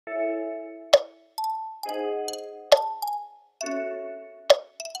Yo,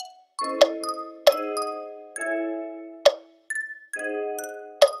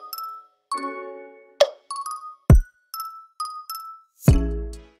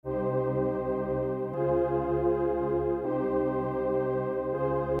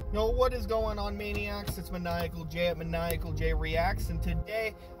 what is going on, Maniacs? It's Maniacal J at Maniacal J Reacts, and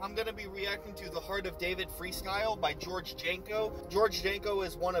today I'm going to be reacting to The Heart of David Freestyle by Janko. Janko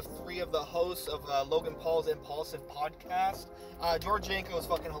is one of 3 of the hosts of Logan Paul's Impulsive podcast. Janko is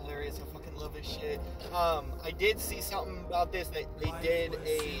fucking hilarious. I fucking love his shit. I did see something about this, that they did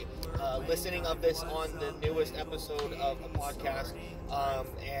a listening of this on the newest episode of the podcast,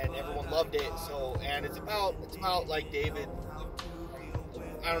 and everyone loved it. So, and it's about like David.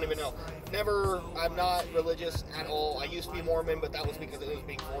 I don't even know. I'm not religious at all. I used to be Mormon, but that was because it was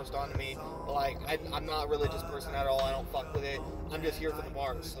being forced onto me. But like, I'm not a religious person at all. I don't fuck with it. I'm just here for the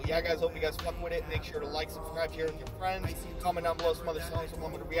bars. So yeah, guys, hope you guys fuck with it. Make sure to like, subscribe, share with your friends. Comment down below some other songs you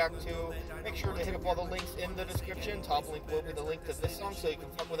want me to react to. Make sure to hit up all the links in the description. Top link will be the link to this song, so you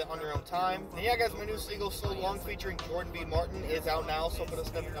can fuck with it on your own time. And yeah, guys, my new single, So Long, featuring Jordan B. Martin, is out now, so put a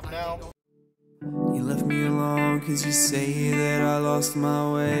stepping up now. You left me alone cause you say that I lost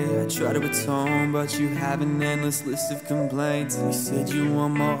my way. I try to atone but you have an endless list of complaints. You said you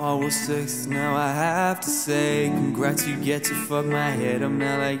want more oral sex, now I have to say congrats, you get to fuck my head up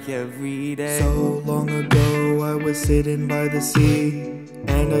now like every day. So long ago I was sitting by the sea,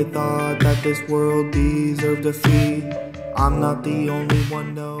 and I thought that this world deserved a fee. I'm not the only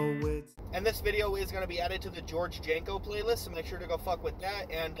one, no, it's... And this video is going to be added to the Janko playlist, so make sure to go fuck with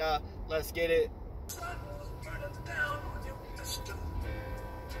that, and let's get it.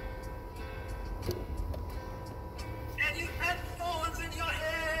 And you had thorns in your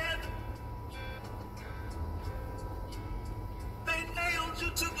head. They nailed you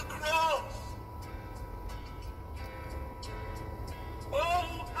to the cross.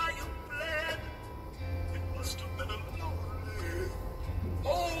 Oh, how you bled. It must have been a lonely.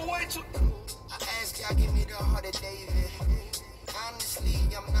 Oh, way too. I asked y'all, give me the heart of David. Honestly,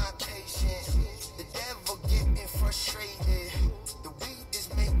 I'm not patient. The devil getting frustrated. The weed is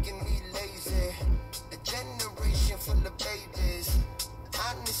making me lazy. A generation full of babies.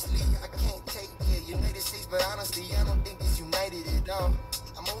 Honestly, I can't take it. United States, but honestly, I don't think it's united at all.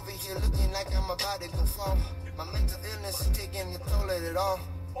 I'm over here looking like I'm about to go fall. My mental illness is taking the toll of it all.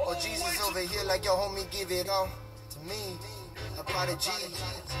 Oh, Jesus over here like, yo, homie, give it all to me. A prodigy,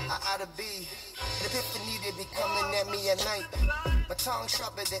 I oughta be. An epiphany, they be coming at me at night. My tongue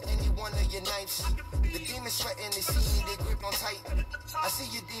sharper than any one of your knives. The demons sweating, they see me, they grip on tight. I see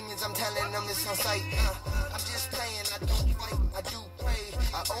your demons, I'm telling them it's on sight. I'm just playing, I don't fight, I do pray.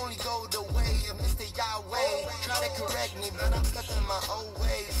 I only go the way of Mr. Yahweh. Try to correct me, but I'm stuck in my old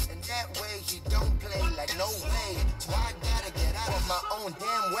ways. And that way, he don't play, like no way. So I gotta get out of my own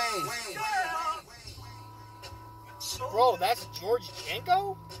damn way. Bro, that's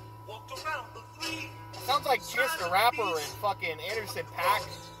Janko? Sounds like Chance the Rapper and fucking Anderson .Paak.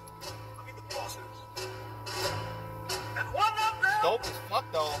 Dope as fuck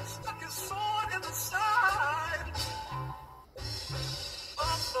though. Stuck his sword in the side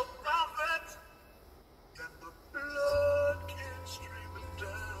of the prophet, and the blood came streaming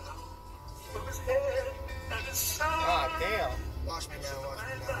down from his head and his side. God damn. Wash me down, wash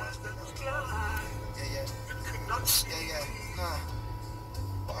me down, wash me down. Yeah.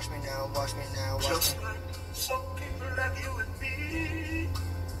 Wash me now, wash me now, wash me. Just like some people like you and me.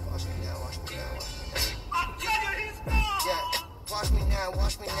 Wash me now, wash me now, wash me now. I'll tell you he's gone. Yeah, wash me now,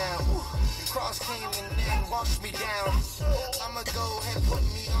 wash me now. The cross came and then washed me down. I'ma go ahead, put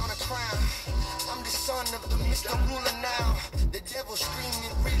me on a crown. I'm the son of the Mr. Ruler now. The devil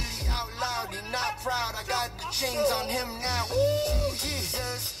screaming really out loud. He not proud, I got the chains on him now. Ooh,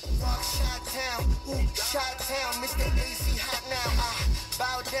 Jesus, fuck Shot-Town. Ooh, Shot-Town, Mr. AC hot now. I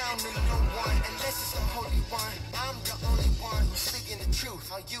bow down to no one, unless it's the Holy One. I'm the only one who's speaking the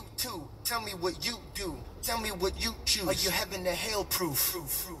truth. Are you too? Tell me what you do. Tell me what you choose. Are you having the hell proof?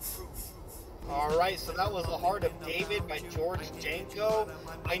 Alright, so that was The Heart of David by Janko.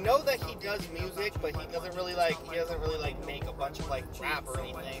 I know that he does music, but he doesn't really like make a bunch of like rap or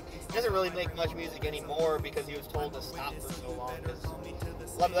anything. He doesn't really make much music anymore because he was told to stop for so long.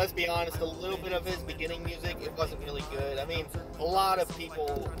 Let's be honest, a little bit of his beginning music, it wasn't really good. I mean, a lot of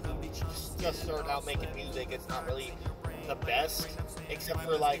people who just start out making music, it's not really the best, except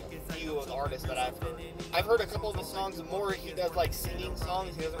for like a few of the artists that I've heard. I've heard a couple of the songs more. He does like singing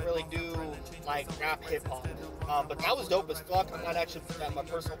songs. He doesn't really do like rap hip hop. But that was dope as fuck. I might actually put that in my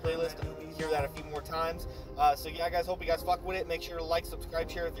personal playlist and hear that a few more times. So yeah, guys, hope you guys fuck with it. Make sure to like, subscribe,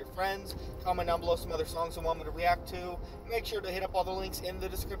 share with your friends. Comment down below some other songs you want me to react to. Make sure to hit up all the links in the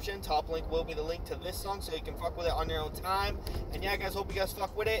description. Top link will be the link to this song, so you can fuck with it on your own time. And yeah, guys, hope you guys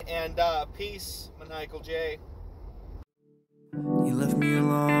fuck with it. And peace, Maniacal J. You left me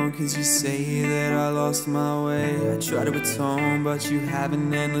alone cause you say that I lost my way. I try to atone but you have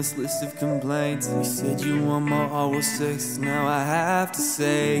an endless list of complaints. You said you want more, always sex. Now I have to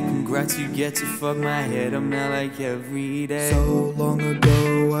say congrats, you get to fuck my head up now like every day. So long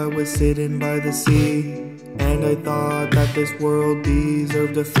ago I was sitting by the sea, and I thought that this world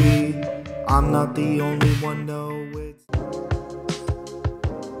deserved a fee. I'm not the only one, no.